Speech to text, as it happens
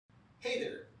Hey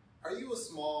there, are you a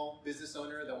small business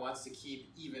owner that wants to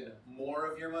keep even more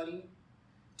of your money?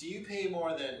 Do you pay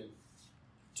more than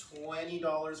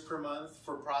 $20 per month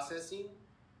for processing?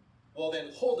 Well then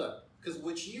hold up, because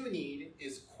what you need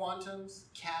is Quantum's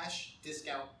cash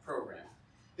discount program.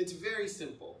 It's very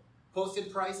simple.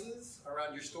 Posted prices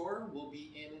around your store will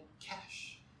be in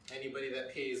cash. Anybody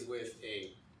that pays with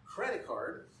a credit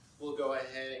card will go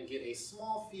ahead and get a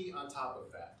small fee on top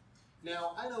of that.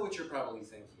 Now, I know what you're probably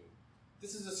thinking.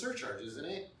 This is a surcharge, isn't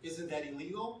it? Isn't that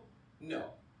illegal? No.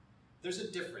 There's a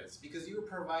difference because you are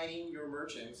providing your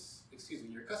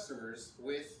your customers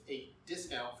with a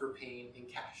discount for paying in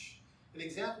cash. An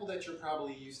example that you're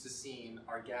probably used to seeing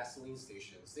are gasoline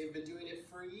stations. They've been doing it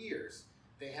for years.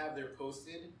 They have their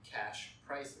posted cash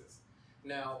prices.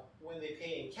 Now, when they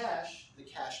pay in cash, the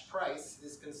cash price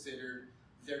is considered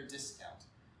their discount.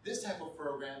 This type of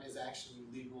program is actually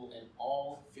legal in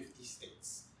all 50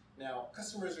 states. Now,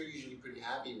 customers are usually pretty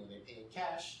happy when they pay in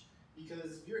cash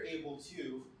because you're able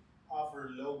to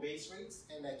offer low base rates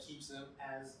and that keeps them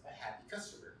as a happy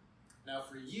customer. Now,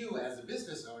 for you as a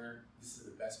business owner, this is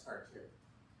the best part here.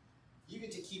 You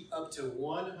get to keep up to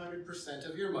 100%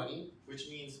 of your money, which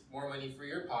means more money for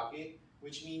your pocket,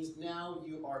 which means now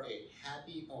you are a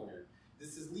happy owner.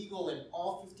 This is legal in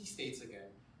all 50 states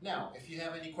again. Now, if you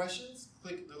have any questions,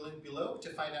 click the link below to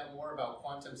find out more about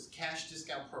Quantum's cash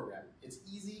discount program. It's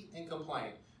easy and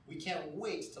compliant. We can't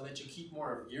wait to let you keep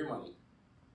more of your money.